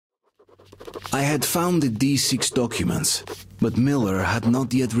I had found the D6 documents, but Miller had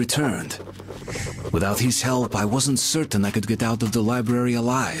not yet returned. Without his help, I wasn't certain I could get out of the library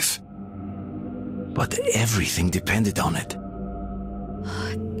alive. But everything depended on it.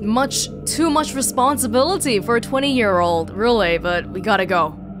 Too much responsibility for a 20-year-old, really, but we gotta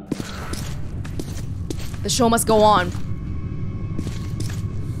go. The show must go on.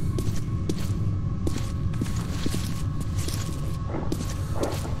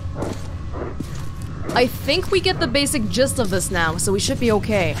 I think we get the basic gist of this now, so we should be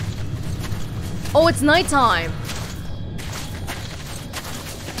okay. Oh, it's nighttime!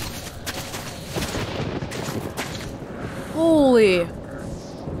 Holy...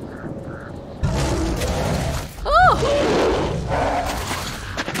 Oh!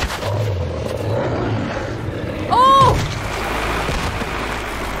 Oh!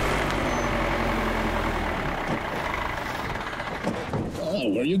 Oh,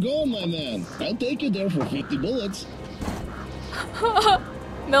 where you going, my man? I'll take you there for 50 bullets.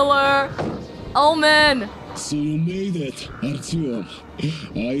 Miller! Oh, man! So you made it, Artyom.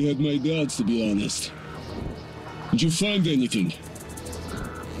 I had my doubts, to be honest. Did you find anything?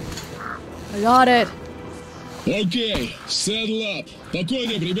 I got it. Okay, saddle up. По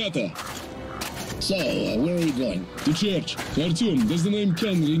коням, ребята. So, where are you going? To church. Artyom, does the name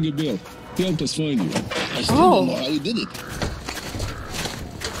Ken ring a bell? Help us find you. I still don't know how you did it.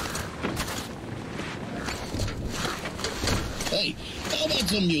 Hey, how about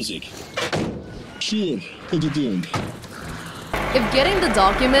some music? Sure, put it in. If getting the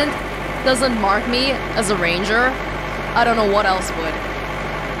document doesn't mark me as a ranger, I don't know what else would.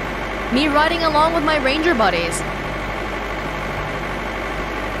 Me riding along with my ranger buddies.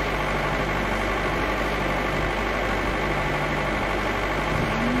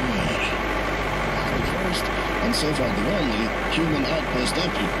 The first, and so far the only, human outpost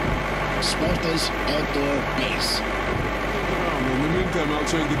up here. Sparta's outdoor base. In the meantime, I'll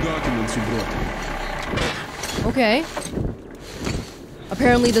check the documents you brought. Okay.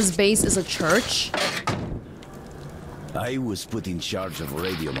 Apparently this base is a church. I was put in charge of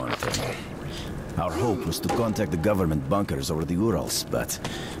radio monitoring. Our hope was to contact the government bunkers over the Urals, but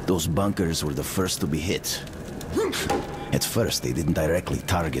those bunkers were the first to be hit. At first, they didn't directly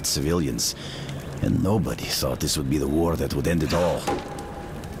target civilians, and nobody thought this would be the war that would end it all.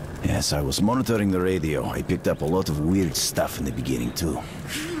 As I was monitoring the radio, I picked up a lot of weird stuff in the beginning, too.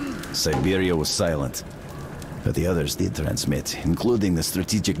 Siberia was silent, but the others did transmit, including the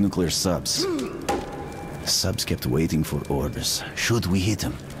strategic nuclear subs. The subs kept waiting for orders. Should we hit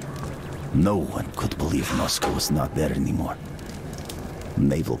them? No one could believe Moscow was not there anymore.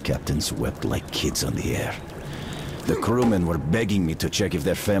 Naval captains wept like kids on the air. The crewmen were begging me to check if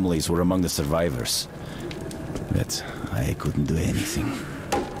their families were among the survivors. But I couldn't do anything.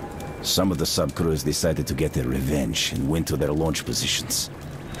 Some of the sub-crews decided to get their revenge and went to their launch positions.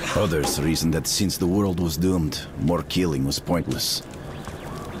 Others reasoned that since the world was doomed, more killing was pointless.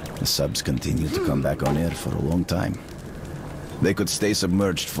 The subs continued to come back on air for a long time. They could stay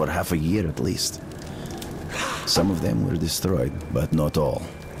submerged for half a year at least. Some of them were destroyed, but not all.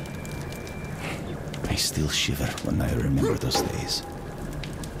 I still shiver when I remember those days.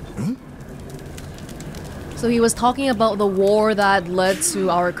 So he was talking about the war that led to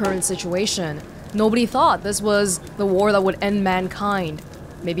our current situation. Nobody thought this was the war that would end mankind.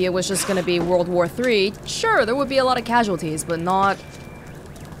 Maybe it was just gonna be World War III. Sure, there would be a lot of casualties, but not...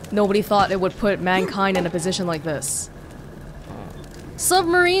 Nobody thought it would put mankind in a position like this.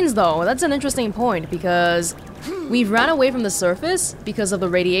 Submarines, though, that's an interesting point, because we ran away from the surface because of the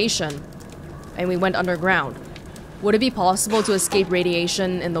radiation, and we went underground. Would it be possible to escape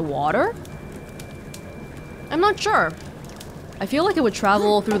radiation in the water? I'm not sure. I feel like it would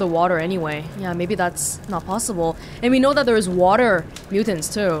travel through the water anyway. Yeah, maybe that's not possible. And we know that there's water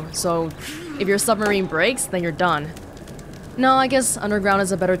mutants too, so if your submarine breaks, then you're done. No, I guess underground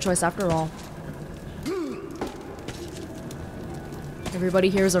is a better choice after all. Everybody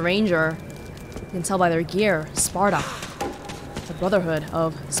here is a ranger. You can tell by their gear. Sparta. The Brotherhood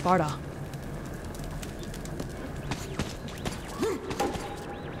of Sparta.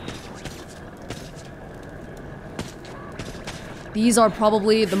 These are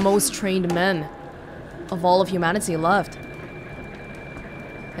probably the most trained men of all of humanity left.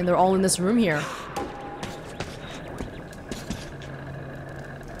 And they're all in this room here.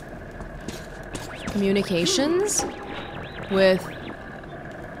 Communications with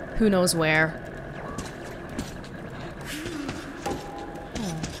who knows where.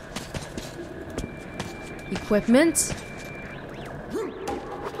 Oh. Equipment.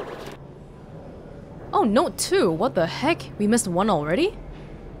 Oh, note 2. What the heck? We missed one already?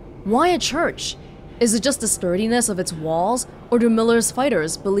 Why a church? Is it just the sturdiness of its walls, or do Miller's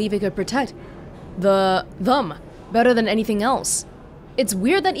fighters believe it could protect them better than anything else? It's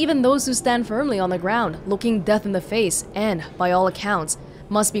weird that even those who stand firmly on the ground, looking death in the face and, by all accounts,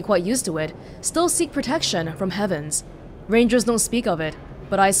 must be quite used to it, still seek protection from heavens. Rangers don't speak of it,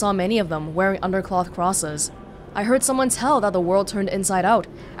 but I saw many of them wearing undercloth crosses. I heard someone tell that the world turned inside out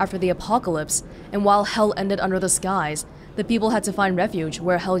after the apocalypse, and while hell ended under the skies, the people had to find refuge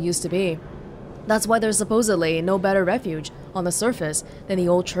where hell used to be. That's why there's supposedly no better refuge on the surface than the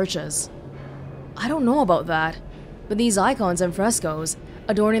old churches. I don't know about that, but these icons and frescoes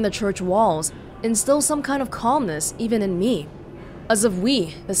adorning the church walls instill some kind of calmness even in me, as if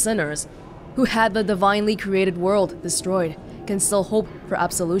we, the sinners, who had the divinely created world destroyed, can still hope for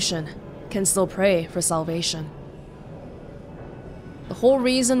absolution, can still pray for salvation. The whole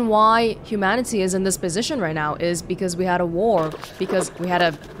reason why humanity is in this position right now is because we had a war. Because we had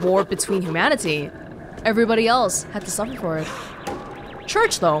a war between humanity. Everybody else had to suffer for it.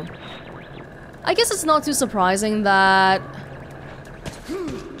 Church, though. I guess it's not too surprising that...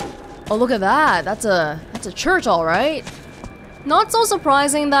 Oh, look at that. That's a church, alright. Not so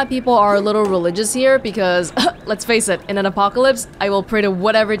surprising that people are a little religious here because, let's face it, in an apocalypse, I will pray to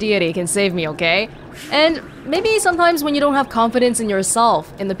whatever deity can save me, okay? And maybe sometimes when you don't have confidence in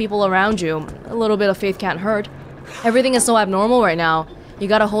yourself, in the people around you, a little bit of faith can't hurt. Everything is so abnormal right now. You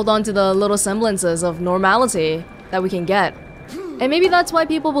gotta hold on to the little semblances of normality that we can get. And maybe that's why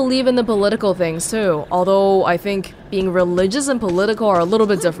people believe in the political things too, although I think being religious and political are a little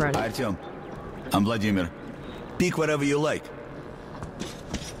bit different. Artyom, I'm Vladimir. Pick whatever you like.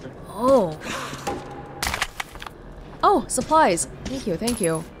 Oh. Oh, supplies. Thank you, thank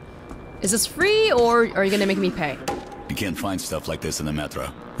you. Is this free, or are you gonna make me pay? You can't find stuff like this in the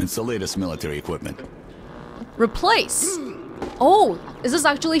metro. It's the latest military equipment. Replace? Oh, is this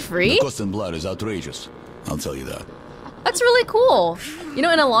actually free? The cost in blood is outrageous. I'll tell you that. That's really cool. You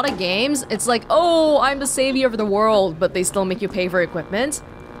know, in a lot of games, it's like, oh, I'm the savior of the world, but they still make you pay for equipment.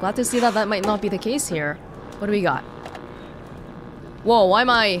 Glad to see that that might not be the case here. What do we got? Whoa, why am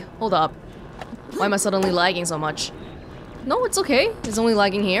I... Hold up. Why am I suddenly lagging so much? No, it's okay. It's only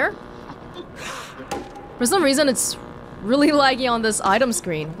lagging here. For some reason, it's really laggy on this item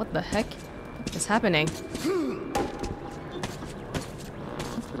screen. What the heck is happening?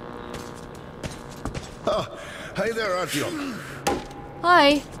 Oh, hi there, Artyom.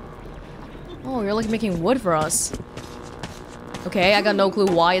 Hi. Oh, you're like making wood for us. Okay, I got no clue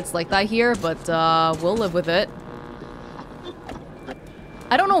why it's like that here, but we'll live with it.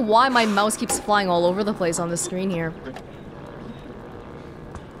 I don't know why my mouse keeps flying all over the place on the screen here.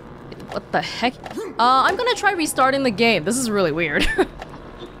 What the heck? I'm gonna try restarting the game. This is really weird.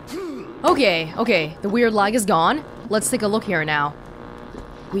 Okay, the weird lag is gone. Let's take a look here now.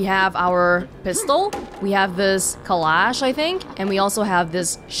 We have our pistol, we have this Kalash, I think, and we also have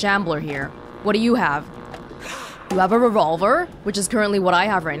this Shambler here. What do you have? You have a revolver, which is currently what I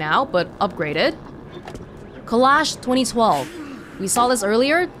have right now, but upgraded. Kalash 2012. We saw this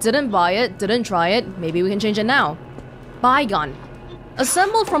earlier, didn't buy it, didn't try it, maybe we can change it now. Buy gun.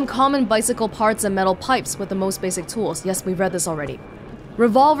 Assembled from common bicycle parts and metal pipes with the most basic tools. Yes, we've read this already.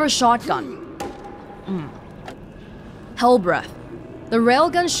 Revolver shotgun. Hell breath. The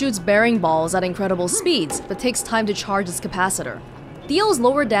railgun shoots bearing balls at incredible speeds, but takes time to charge its capacitor. Deals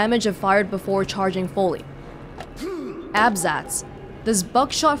lower damage if fired before charging fully. Abzats. This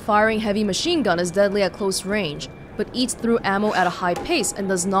buckshot firing heavy machine gun is deadly at close range, but eats through ammo at a high pace and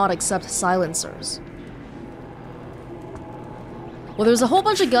does not accept silencers. Well, there's a whole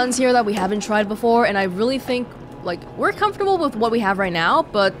bunch of guns here that we haven't tried before, and I really think, like, we're comfortable with what we have right now,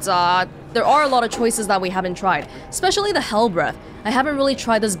 but there are a lot of choices that we haven't tried, especially the Hell Breath. I haven't really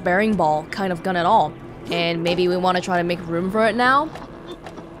tried this bearing ball kind of gun at all, and maybe we want to try to make room for it now.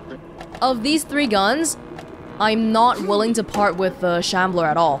 Of these three guns, I'm not willing to part with the Shambler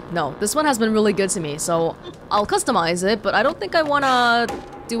at all. No, this one has been really good to me, so I'll customize it, but I don't think I want to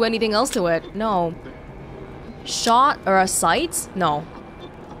do anything else to it. No. Shot or a sight? No.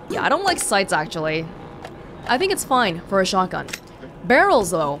 Yeah, I don't like sights actually. I think it's fine for a shotgun. Barrels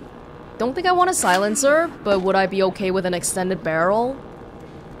though. Don't think I want a silencer, but would I be okay with an extended barrel?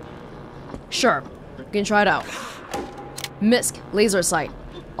 Sure, we can try it out. Misk laser sight.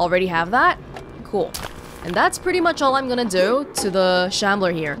 Already have that? Cool. And that's pretty much all I'm gonna do to the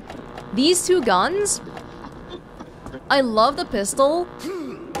Shambler here. These two guns, I love the pistol,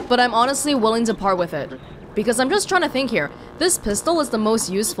 but I'm honestly willing to part with it. Because I'm just trying to think here. This pistol is the most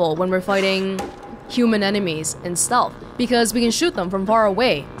useful when we're fighting human enemies in stealth, because we can shoot them from far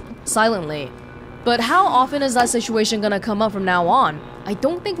away, silently. But how often is that situation gonna come up from now on? I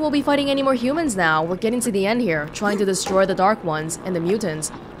don't think we'll be fighting any more humans now. We're getting to the end here, trying to destroy the Dark Ones and the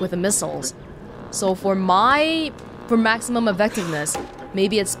mutants with the missiles. So for maximum effectiveness,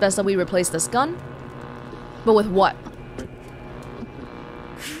 maybe it's best that we replace this gun? But with what?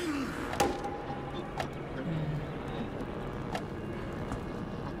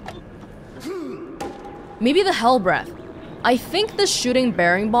 Maybe the Hell Breath. I think the shooting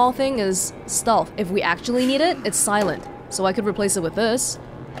bearing ball thing is stealth. If we actually need it, it's silent. So I could replace it with this.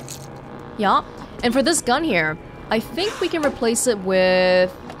 Yeah. And for this gun here, I think we can replace it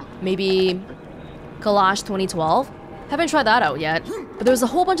with maybe Kalash 2012. Haven't tried that out yet. But there's a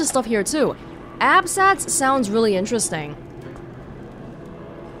whole bunch of stuff here too. Absats sounds really interesting.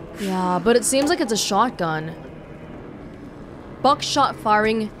 Yeah, but it seems like it's a shotgun. Buckshot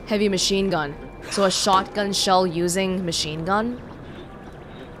firing heavy machine gun. So a shotgun shell using machine gun?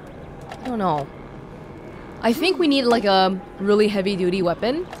 I don't know. I think we need like a really heavy duty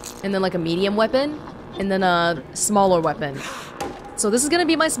weapon, and then like a medium weapon, and then a smaller weapon. So this is gonna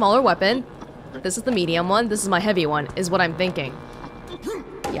be my smaller weapon. This is the medium one, this is my heavy one, is what I'm thinking.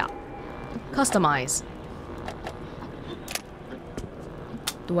 Yeah. Customize.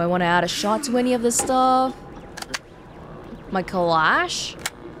 Do I want to add a shot to any of this stuff? My Kalash?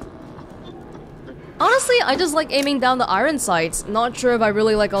 Honestly, I just like aiming down the iron sights. Not sure if I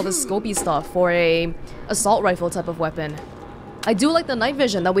really like all this scopy stuff for a assault rifle type of weapon. I do like the night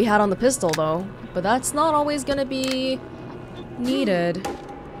vision that we had on the pistol though, but that's not always gonna be needed.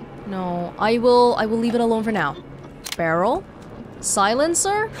 No, I will leave it alone for now. Barrel?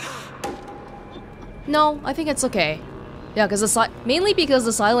 Silencer? No, I think it's okay. Yeah, mainly because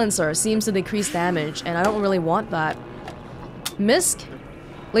the silencer seems to decrease damage, and I don't really want that. Misc?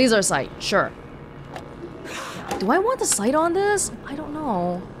 Laser sight, sure. Do I want the sight on this? I don't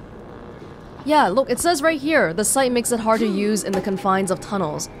know. Yeah, look, it says right here, the sight makes it hard to use in the confines of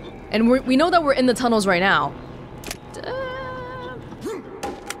tunnels. And we know that we're in the tunnels right now.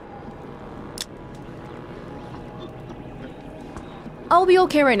 I'll be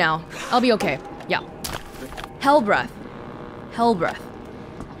okay right now. I'll be okay. Yeah. Hell Breath. Hell Breath.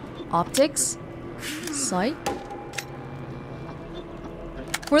 Optics. Sight.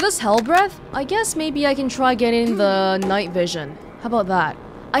 For this Hell Breath, I guess maybe I can try getting the night vision. How about that?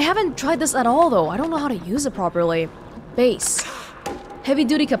 I haven't tried this at all though. I don't know how to use it properly. Base. Heavy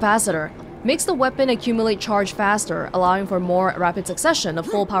duty capacitor. Makes the weapon accumulate charge faster, allowing for more rapid succession of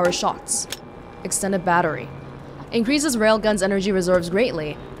full power shots. Extended battery. Increases railgun's energy reserves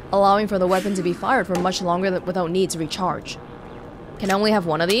greatly, allowing for the weapon to be fired for much longer without need to recharge. Can I only have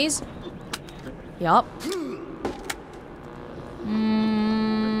one of these? Yup.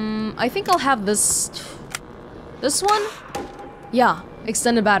 I think I'll have this one? Yeah,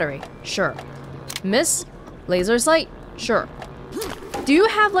 extended battery, sure. Miss? Laser sight? Sure. Do you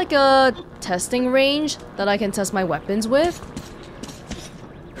have like a testing range that I can test my weapons with?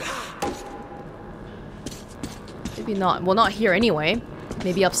 Maybe not. Well, not here anyway.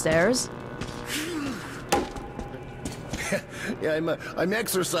 Maybe upstairs. Yeah, I'm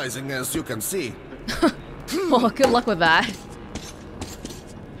exercising, as you can see. Well, good luck with that.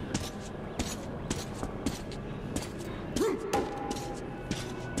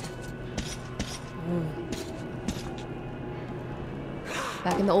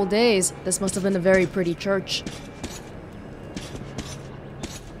 Back in the old days, this must have been a very pretty church.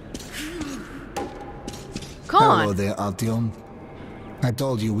 Hello there, Artyom. I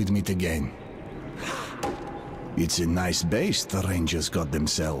told you we'd meet again. It's a nice base the Rangers got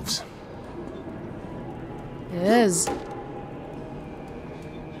themselves. It is.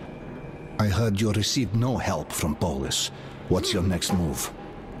 I heard you received no help from Polis. What's your next move?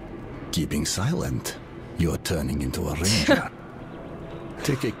 Keeping silent? You're turning into a Ranger.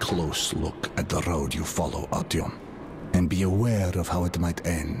 Take a close look at the road you follow, Artyom, and be aware of how it might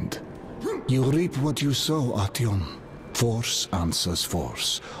end. You reap what you sow, Artyom. Force answers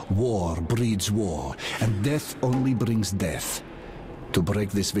force. War breeds war, and death only brings death. To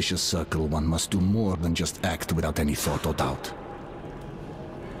break this vicious circle, one must do more than just act without any thought or doubt.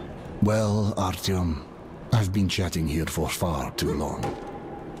 Well, Artyom, I've been chatting here for far too long.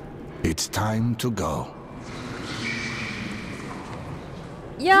 It's time to go.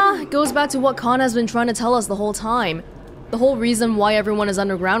 Yeah, it goes back to what Khan has been trying to tell us the whole time. The whole reason why everyone is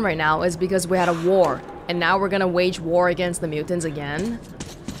underground right now is because we had a war, and now we're gonna wage war against the mutants again.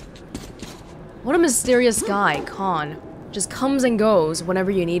 What a mysterious guy, Khan. Just comes and goes whenever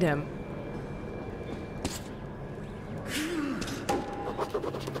you need him.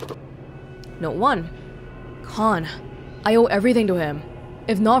 Note 1. Khan. I owe everything to him.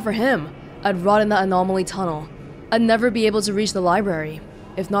 If not for him, I'd rot in that anomaly tunnel. I'd never be able to reach the library.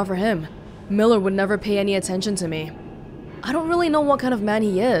 If not for him, Miller would never pay any attention to me. I don't really know what kind of man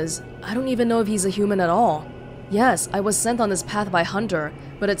he is. I don't even know if he's a human at all. Yes, I was sent on this path by Hunter,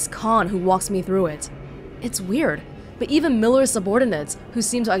 but it's Khan who walks me through it. It's weird, but even Miller's subordinates, who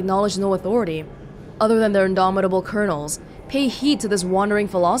seem to acknowledge no authority, other than their indomitable colonels, pay heed to this wandering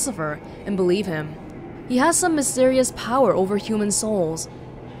philosopher and believe him. He has some mysterious power over human souls.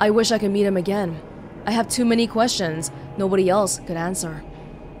 I wish I could meet him again. I have too many questions nobody else could answer.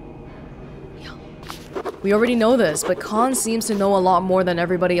 We already know this, but Khan seems to know a lot more than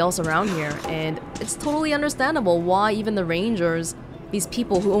everybody else around here, and it's totally understandable why even the Rangers, these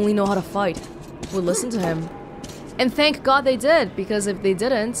people who only know how to fight, would listen to him. And thank God they did, because if they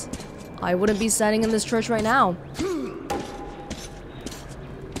didn't, I wouldn't be standing in this church right now.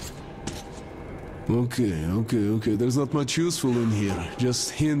 Okay. There's not much useful in here.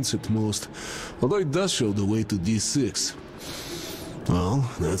 Just hints at most. Although it does show the way to D6. Well,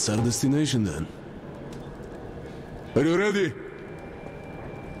 that's our destination then. Are you ready?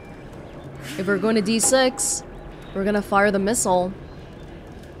 If we're going to D6, we're gonna fire the missile.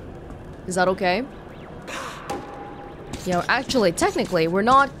 Is that okay? You know, actually, technically, we're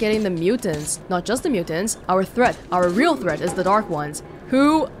not getting the mutants. Not just the mutants. Our threat, our real threat is the Dark Ones,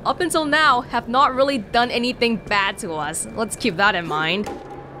 who, up until now, have not really done anything bad to us. Let's keep that in mind.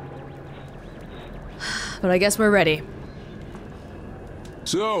 But I guess we're ready.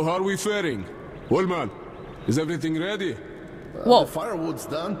 So, how are we faring? Wallman, is everything ready? Whoa. The firewood's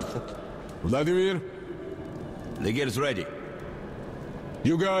done. Vladimir? The gear's ready.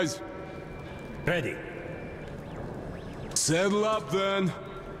 You guys? Ready. Saddle up then.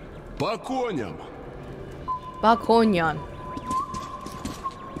 По коням. Bakonyan.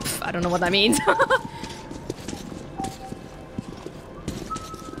 I don't know what that means.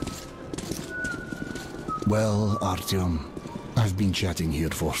 Well, Artyom, I've been chatting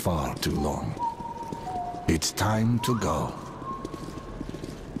here for far too long. It's time to go.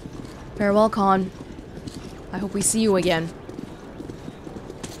 Farewell, Khan. I hope we see you again.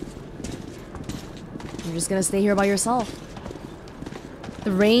 You're just gonna stay here by yourself.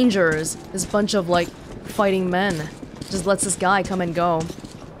 The Rangers, this bunch of, like, fighting men, just lets this guy come and go.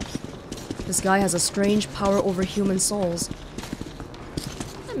 This guy has a strange power over human souls.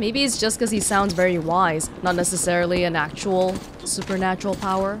 Maybe it's just because he sounds very wise, not necessarily an actual supernatural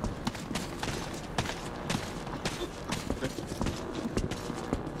power.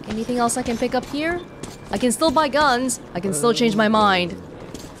 Anything else I can pick up here? I can still buy guns. I can still change my mind.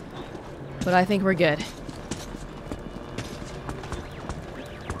 But I think we're good.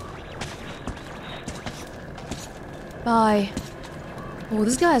 Bye. Oh,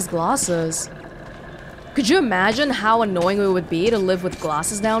 this guy has glasses. Could you imagine how annoying it would be to live with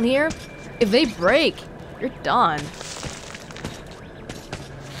glasses down here? If they break, you're done.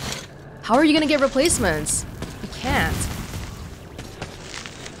 How are you gonna get replacements? You can't.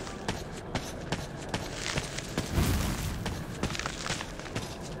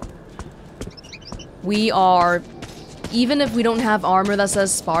 We are, even if we don't have armor that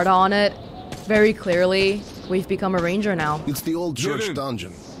says Sparta on it, very clearly, we've become a ranger now. It's the old church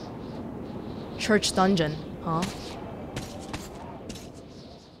dungeon. Church dungeon, huh?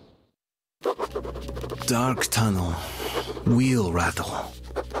 Dark tunnel, wheel rattle,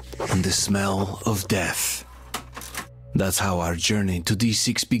 and the smell of death. That's how our journey to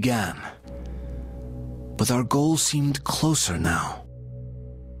D6 began. But our goal seemed closer now.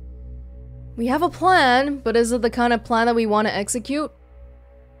 We have a plan, but is it the kind of plan that we want to execute?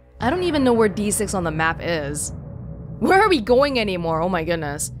 I don't even know where D6 on the map is. Where are we going anymore? Oh my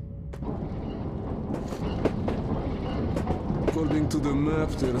goodness. According to the map,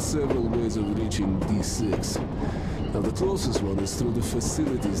 there are several ways of reaching D6. Now the closest one is through the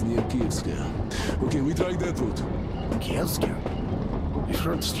facilities near Kievska. Okay, we tried that route. Kievska? We've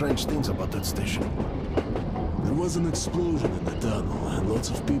heard strange things about that station. There was an explosion in the tunnel, and lots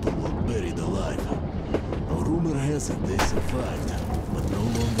of people were buried alive. A rumor has it they survived, but no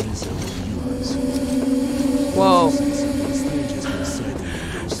longer is our news. Whoa. Something strange has been sighted in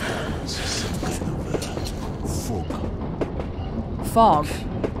those tunnels. Some kind of fog. Fog.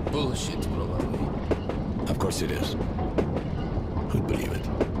 Bullshit, probably. Of course it is. Who'd believe it?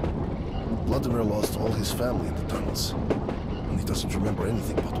 Vladimir lost all his family in the tunnels, and he doesn't remember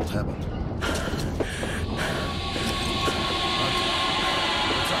anything about what happened.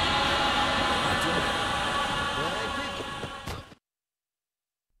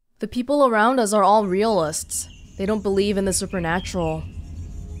 The people around us are all realists. They don't believe in the supernatural.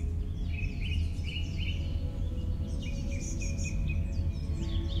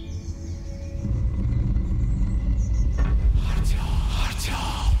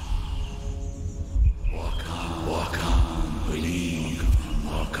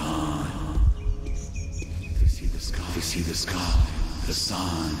 see the sky, the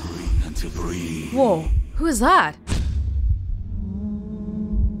sun, and to breathe. Whoa, who is that?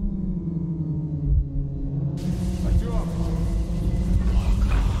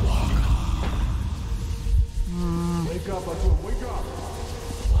 Wake up, Artyom, wake up!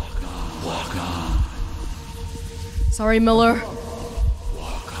 Walk on. Sorry, Miller.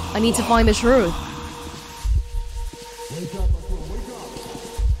 I need to find the truth.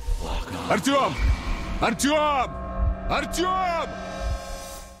 Artyom! Artyom! Artyom!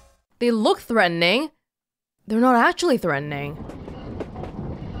 They look threatening. They're not actually threatening.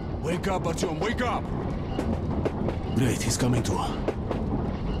 Wake up, Artyom, wake up! Great, he's coming to.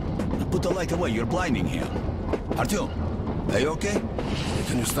 Put the light away, you're blinding him. Artyom, are you okay?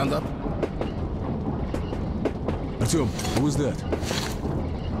 Can you stand up? Artyom, who is that?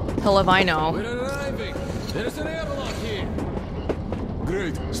 Hell if I know. We're arriving! There's an airlock here!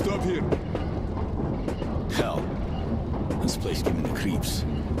 Great, stop here. Hell, this place giving the creeps.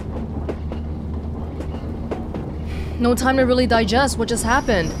 No time to really digest what just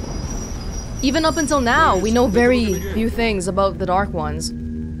happened. Even up until now, we know very few things about the Dark Ones.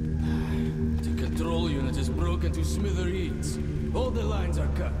 The control unit is broken to smithereens. All the lines are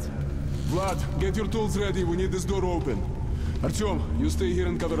cut. Vlad, get your tools ready, we need this door open. Artyom, you stay here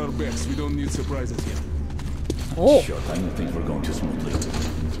and cover our backs, we don't need surprises here. Oh, Sure, I don't think we're going too smoothly.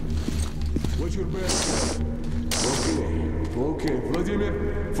 Watch your back. Okay,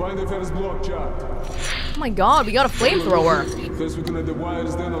 Vladimir, find the first block chart. oh my god, we got a flamethrower. First we connect the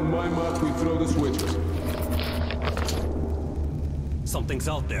wires, then on my map we throw the switches. Something's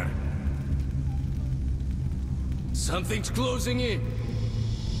out there. Something's closing in.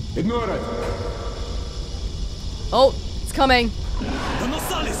 Ignore it. Oh, it's coming. The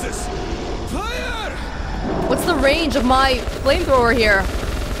Nosalises! Fire! What's the range of my flamethrower here?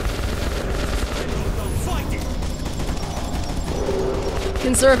 Fighting!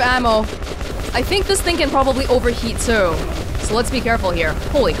 Conserve ammo. I think this thing can probably overheat too. So let's be careful here.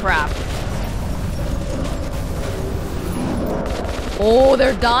 Holy crap. Oh,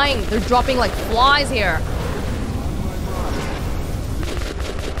 they're dying. They're dropping like flies here.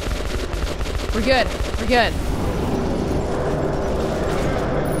 We're good. We're good.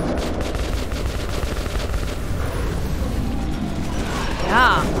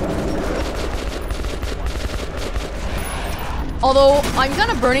 Yeah. Although, I'm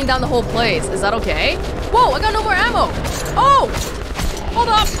kind of burning down the whole place. Is that okay? Whoa, I got no more ammo. Oh! Hold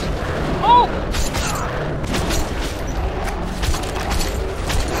up. Oh!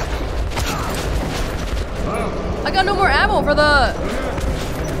 I got no more ammo for the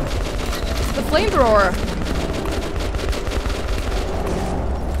flamethrower.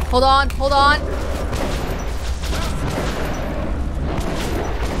 Hold on, hold on.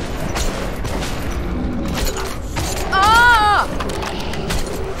 Ah!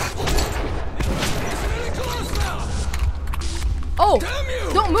 Oh,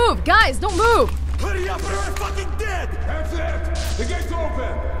 don't move, guys, don't move. Hurry up or we're fucking dead! That's it! The gate's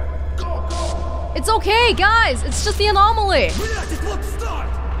open! Go, go! It's okay, guys. It's just the anomaly. Relax, it won't start!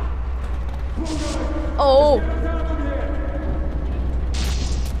 Oh.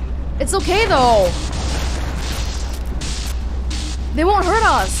 It's okay, though. They won't hurt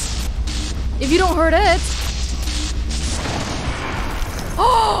us. If you don't hurt it.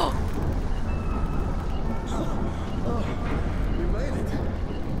 Oh! We made it.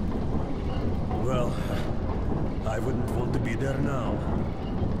 Well, I wouldn't want to be there now.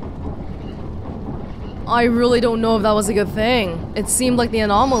 I really don't know if that was a good thing. It seemed like the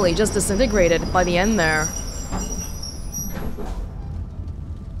anomaly just disintegrated by the end there.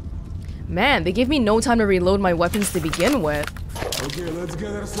 Man, they gave me no time to reload my weapons to begin with. Okay, let's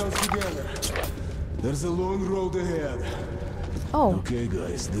get ourselves together. There's a long road ahead. Oh, Okay,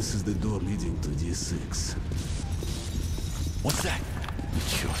 guys, this is the door leading to D6. What's that?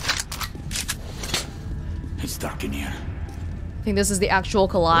 Short. It's dark in here. I think this is the actual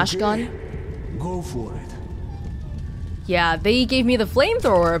Kalash gun. Go for it. Yeah, they gave me the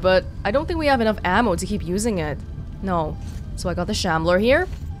flamethrower, but I don't think we have enough ammo to keep using it. No. So I got the Shambler here.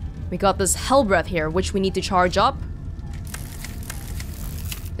 We got this Hellbreath here, which we need to charge up.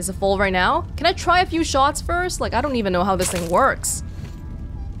 Is it full right now? Can I try a few shots first? Like, I don't even know how this thing works.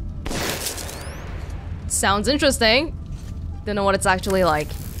 Sounds interesting. Don't know what it's actually like.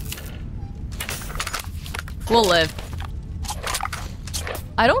 We'll live.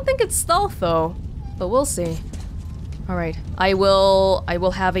 I don't think it's stealth though, but we'll see. Alright, I will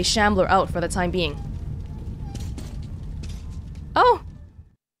have a Shambler out for the time being. Oh!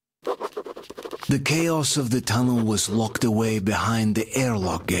 The chaos of the tunnel was locked away behind the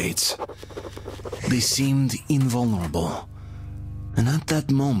airlock gates. They seemed invulnerable. And at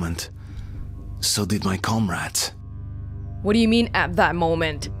that moment, so did my comrades. What do you mean at that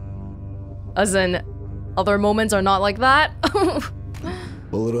moment? As in, other moments are not like that?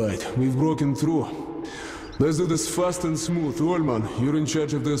 Alright, we've broken through. Let's do this fast and smooth. Olman, you're in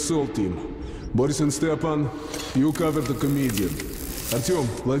charge of the assault team. Boris and Stepan, you cover the comedian. Artyom,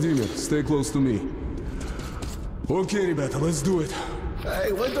 Vladimir, stay close to me. Okay, ребята, let's do it.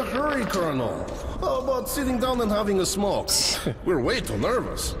 Hey, why the hurry, Colonel? How about sitting down and having a smoke? We're way too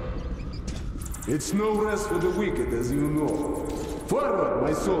nervous. It's no rest for the wicked, as you know. Forward,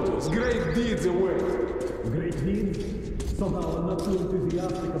 my soldiers, great deeds await. Great deeds? Somehow I'm not too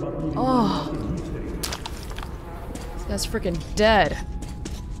enthusiastic about leaving This guy's freaking dead.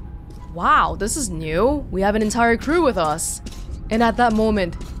 Wow, this is new. We have an entire crew with us. And at that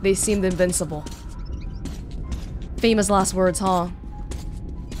moment, they seemed invincible. Famous last words, huh?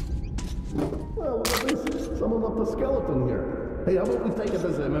 Well, look at this. Someone left a skeleton here. Hey, how about we take it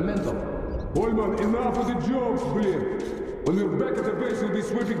as a memento? Olman, enough of the jokes, blin. When we're back at the base, we'll be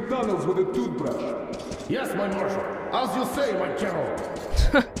sweeping tunnels with a toothbrush. Yes, my marshal. As you say, my general.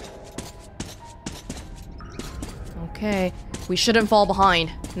 Okay, we shouldn't fall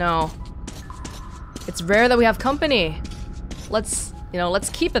behind. No. It's rare that we have company. Let's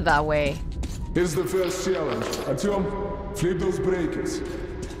keep it that way. Here's the first challenge. Artyom, flip those breakers.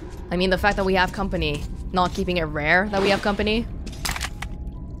 I mean, the fact that we have company, not keeping it rare that we have company.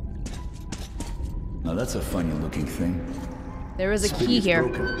 Now that's a funny looking thing. There is a key here.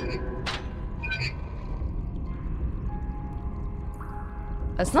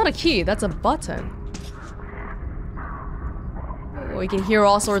 That's not a key, that's a button. We can hear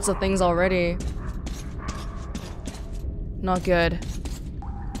all sorts of things already. Not good.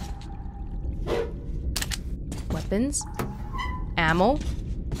 Weapons? Ammo?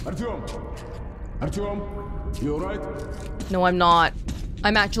 Artyom, you alright? No, I'm not.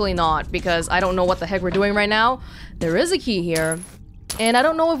 I'm actually not, because I don't know what the heck we're doing right now. There is a key here, and I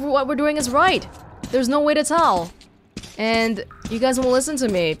don't know if what we're doing is right. There's no way to tell. And you guys won't listen to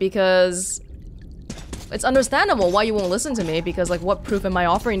me, because it's understandable why you won't listen to me, because like, what proof am I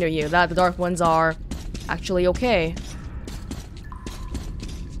offering to you that the Dark Ones are actually okay?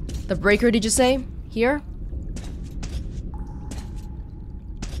 The breaker, did you say? Here?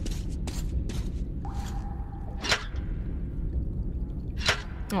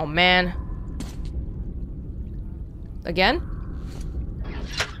 Oh man. Again?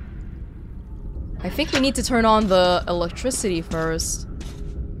 I think we need to turn on the electricity first.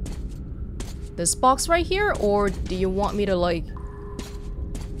 This box right here? Or do you want me to like...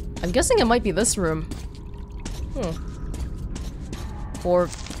 I'm guessing it might be this room. Or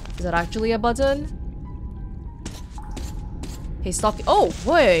is that actually a button? Hey, stop. Oh,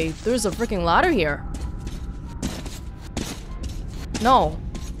 wait. There's a freaking ladder here. No.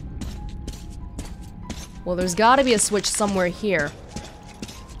 Well, there's gotta be a switch somewhere here.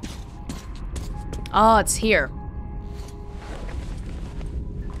 Ah, it's here.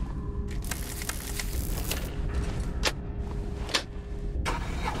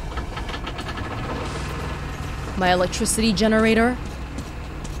 My electricity generator.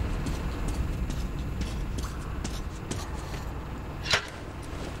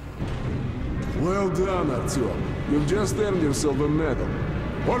 Well done, Artyom. You've just earned yourself a medal.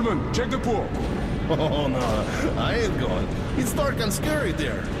 Olman, check the pool. Oh, no. I ain't going. It's dark and scary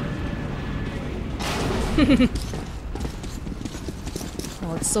there.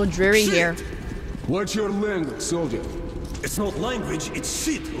 Oh, it's so dreary here. What's your language, soldier? It's not language, it's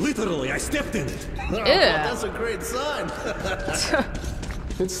shit. Literally, I stepped in it. Oh, that's a great sign.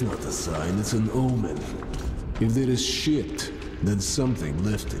 It's not a sign, it's an omen. If there is shit, then something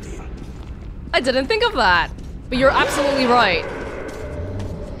left it here. I didn't think of that, but you're absolutely right.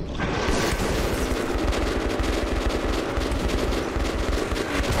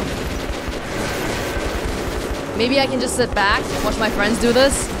 Maybe I can just sit back and watch my friends do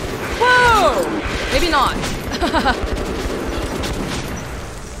this. Whoa! Maybe not.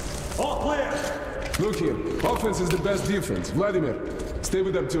 All clear. Look here, offense is the best defense. Vladimir, stay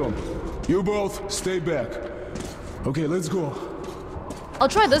with Artyom. You both, stay back. Okay, let's go. I'll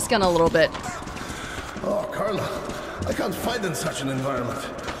try this gun a little bit. Oh, Carla, I can't fight in such an environment.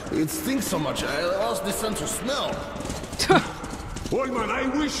 It stinks so much, I lost the sense of smell. Olman, I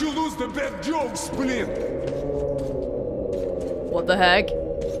wish you lose the bad jokes, blin. What the heck?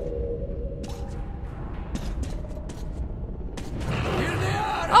 Here they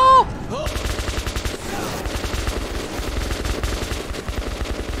are! Oh!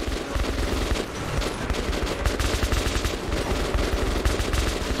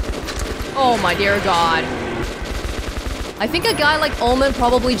 Oh my dear god. I think a guy like Ullman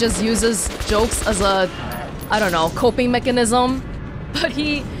probably just uses jokes as a, I don't know, coping mechanism. But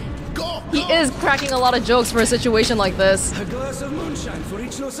he is cracking a lot of jokes for a situation like this. A glass of moonshine for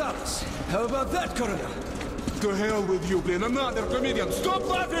each Synopsis. How about that, Colonel? To hell with you, Blin. Another comedian. Stop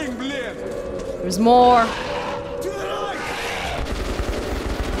laughing, Blin! There's more. To the right!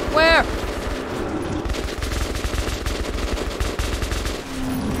 Where?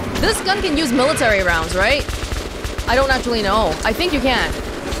 This gun can use military rounds, right? I don't actually know. I think you can.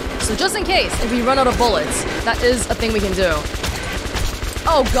 So just in case, if we run out of bullets, that is a thing we can do.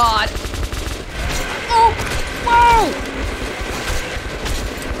 Oh god. Oh! Whoa!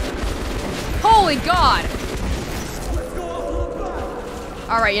 Holy god!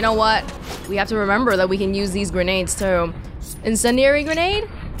 Alright, you know what? We have to remember that we can use these grenades too. Incendiary grenade?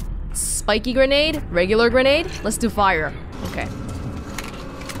 Spiky grenade? Regular grenade? Let's do fire. Okay.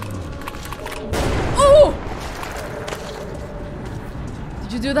 Oh!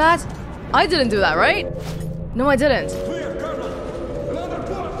 Did you do that? I didn't do that, right? No, I didn't. Clear, Colonel! Another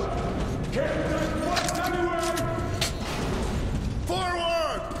push!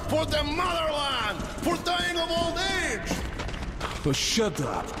 Forward! For the motherland! For dying of old age! Oh, shut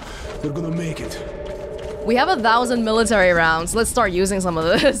up. They're gonna make it. We have 1,000 military rounds. Let's start using some of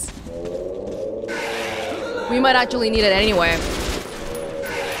this. We might actually need it anyway.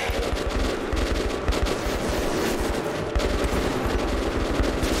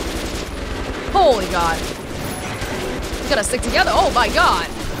 Holy god. We gotta stick together. Oh my god.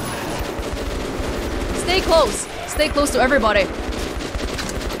 Stay close. Stay close to everybody.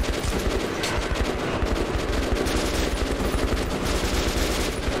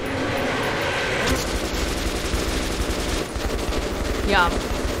 Yeah.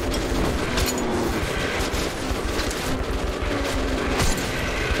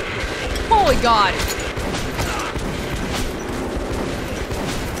 Holy god.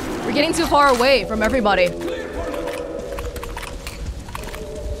 We're getting too far away from everybody.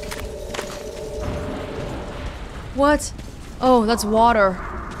 What? Oh, that's water.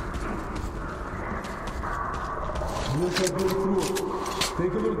 We'll take them through.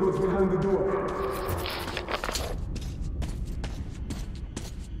 Take a look what's behind the door.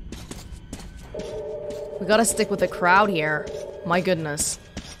 We gotta stick with the crowd here. My goodness.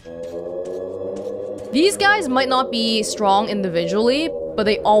 These guys might not be strong individually, but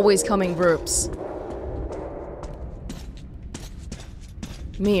they always come in groups.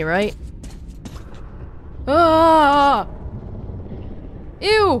 Me, right? Ah!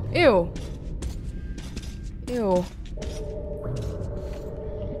 Ew! Ew! Ew.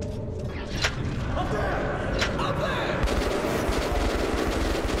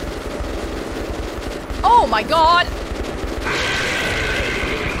 Oh my god!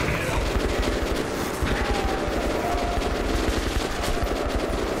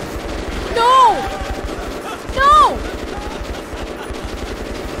 No! No!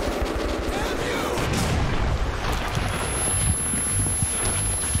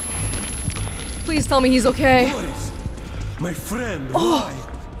 Please tell me he's okay. Boris, my friend, Oh. why?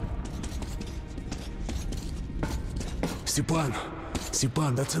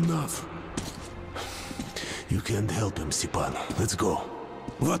 Stepan, that's enough. You can't help him, Stepan. Let's go.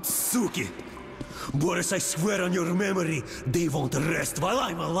 What, Suki? Boris, I swear on your memory, they won't rest while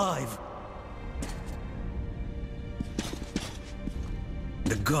I'm alive.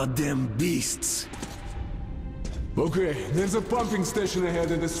 The goddamn beasts. Okay, there's a pumping station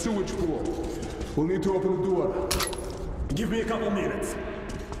ahead and a sewage pool. We'll need to open the door. Give me a couple minutes.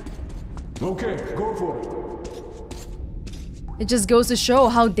 Okay, go for it. It just goes to show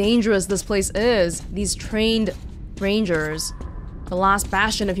how dangerous this place is. These trained rangers. The last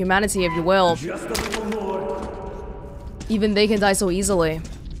bastion of humanity, if you will. Just a little more. Even they can die so easily.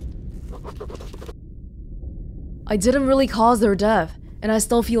 I didn't really cause their death, and I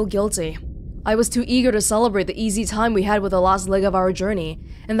still feel guilty. I was too eager to celebrate the easy time we had with the last leg of our journey,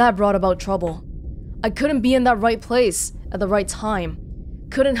 and that brought about trouble. I couldn't be in that right place at the right time.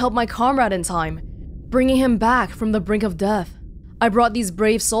 Couldn't help my comrade in time, bringing him back from the brink of death. I brought these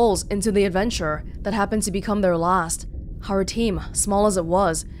brave souls into the adventure that happened to become their last. Our team, small as it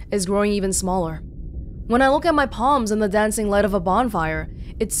was, is growing even smaller. When I look at my palms in the dancing light of a bonfire,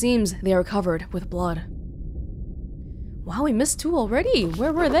 it seems they are covered with blood. Wow, we missed 2 already.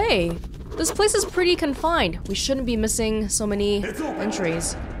 Where were they? This place is pretty confined. We shouldn't be missing so many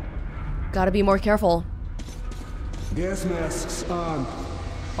entries. Gotta be more careful. Gas masks on.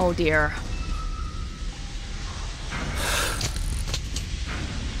 Oh dear.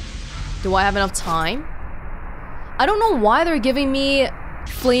 Do I have enough time? I don't know why they're giving me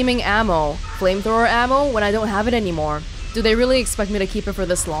flaming ammo, flamethrower ammo, when I don't have it anymore? Do they really expect me to keep it for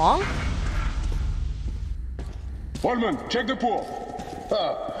this long? Foreman, check the pool.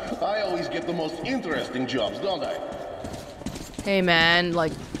 I always get the most interesting jobs, don't I? Hey man,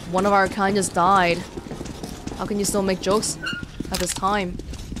 like, one of our kind just died. How can you still make jokes at this time?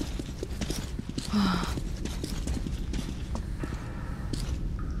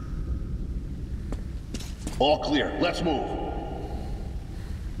 All clear, let's move.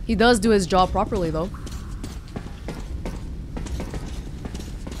 He does do his job properly though.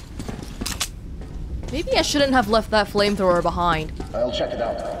 Maybe I shouldn't have left that flamethrower behind. I'll check it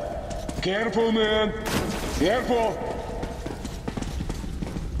out. Careful, man. Careful.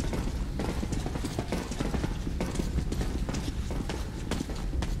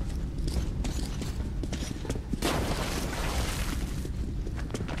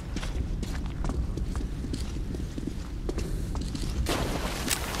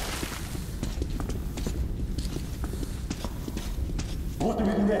 What do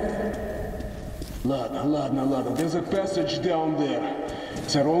we do next? Ладно. There's a passage down there.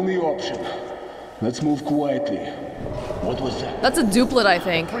 It's our only option. Let's move quietly. What was that? That's a duplicate, I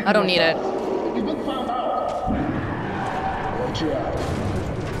think. I don't need it. We've been found out. Watch out.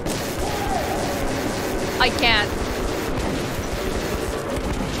 I can't.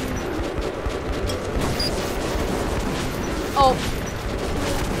 Oh.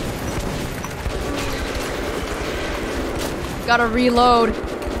 Gotta reload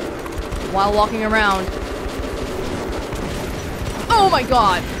while walking around. Oh my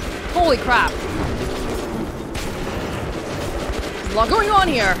god! Holy crap! There's a lot going on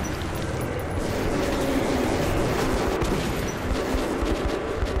here.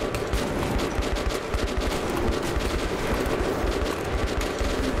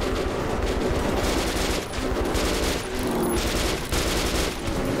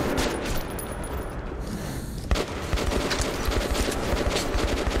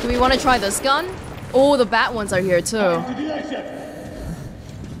 Do we want to try this gun? Oh, the bat ones are here too.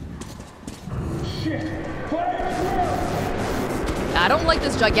 I don't like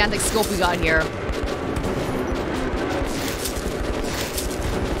this gigantic scope we got here.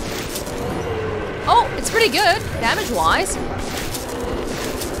 Oh, it's pretty good, damage-wise.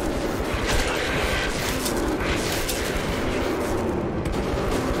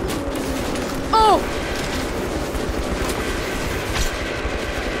 Oh!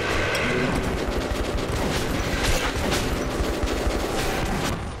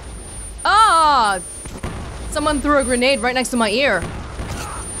 Ah! Someone threw a grenade right next to my ear.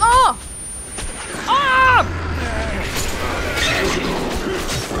 Oh! Ah!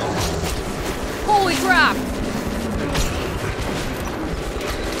 Holy crap!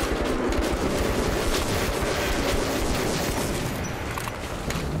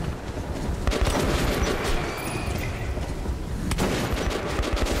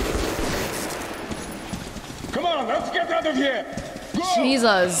 Come on, let's get out of here. Go!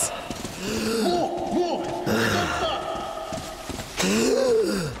 Jesus.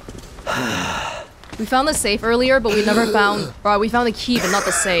 We found the safe earlier, but we never found... we found the key, but not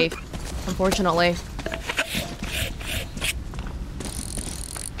the safe. Unfortunately.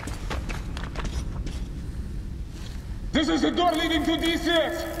 This is the door leading to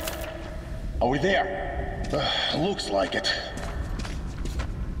D6. Are we there? Looks like it.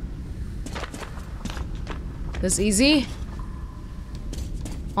 This easy?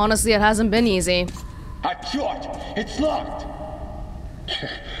 Honestly, it hasn't been easy. Ah, черт! It's locked.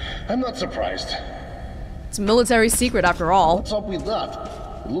 I'm not surprised. It's a military secret after all. What's up with that?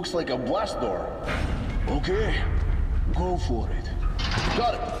 It looks like a blast door. Okay, go for it.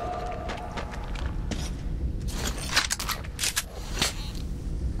 Got it.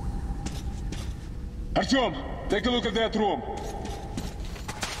 Artyom, take a look at that room.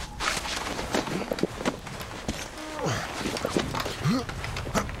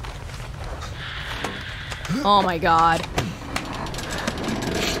 Oh my god.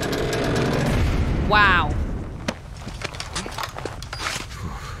 Wow.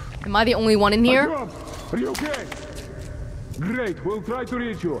 Am I the only one in here? Artyom, are you okay? Great, we'll try to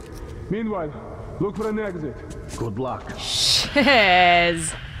reach you. Meanwhile, look for an exit. Good luck.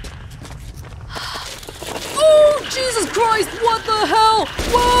 Shiz. Oh, Jesus Christ, what the hell?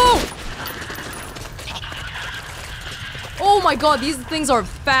 Whoa! Oh my god, these things are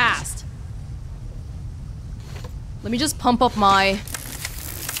fast. Let me just pump up my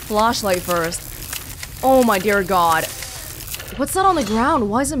flashlight first. Oh my dear god. What's that on the ground?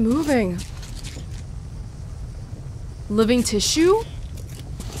 Why is it moving? Living tissue?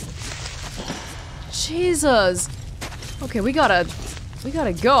 Jesus. Okay, we gotta We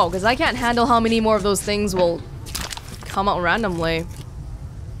gotta go, because I can't handle how many more of those things will come out randomly.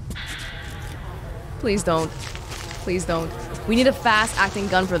 Please don't. Please don't. We need a fast-acting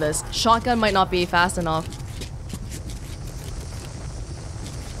gun for this. Shotgun might not be fast enough.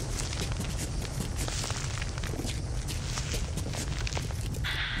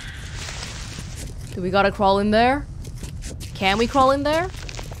 Do we gotta crawl in there? Can we crawl in there?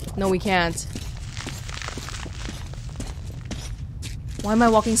 No, we can't. Why am I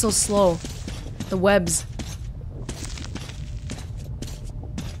walking so slow? The webs.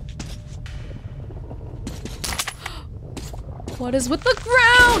 What is with the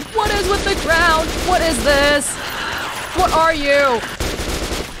ground? What is with the ground? What is this? What are you?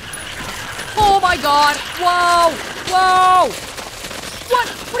 Oh my god! Whoa! Whoa! What?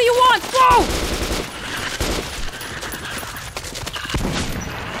 What do you want? Whoa!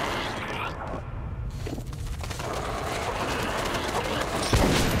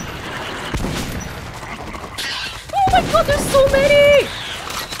 Oh my god, there's so many!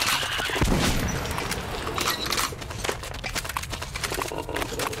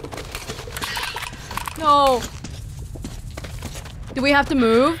 No. Do we have to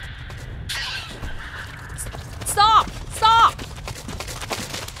move? Stop! Stop!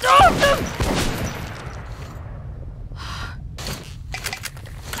 Stop them!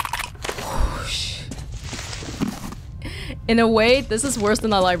 In a way, this is worse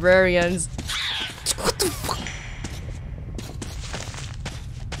than the librarians. What the fuck?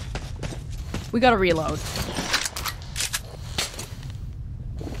 We gotta reload.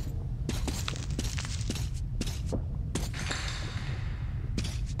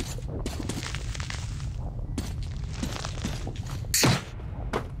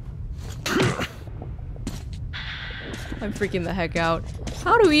 I'm freaking the heck out.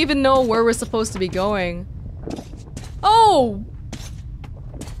 How do we even know where we're supposed to be going? Oh!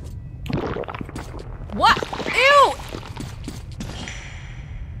 What? Ew!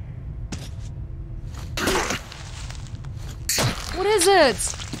 What is it?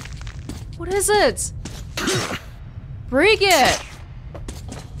 What is it? Break it!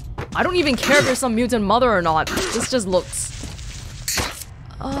 I don't even care if there's some mutant mother or not. This just looks...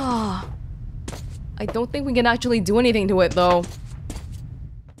 Ah. I don't think we can actually do anything to it though.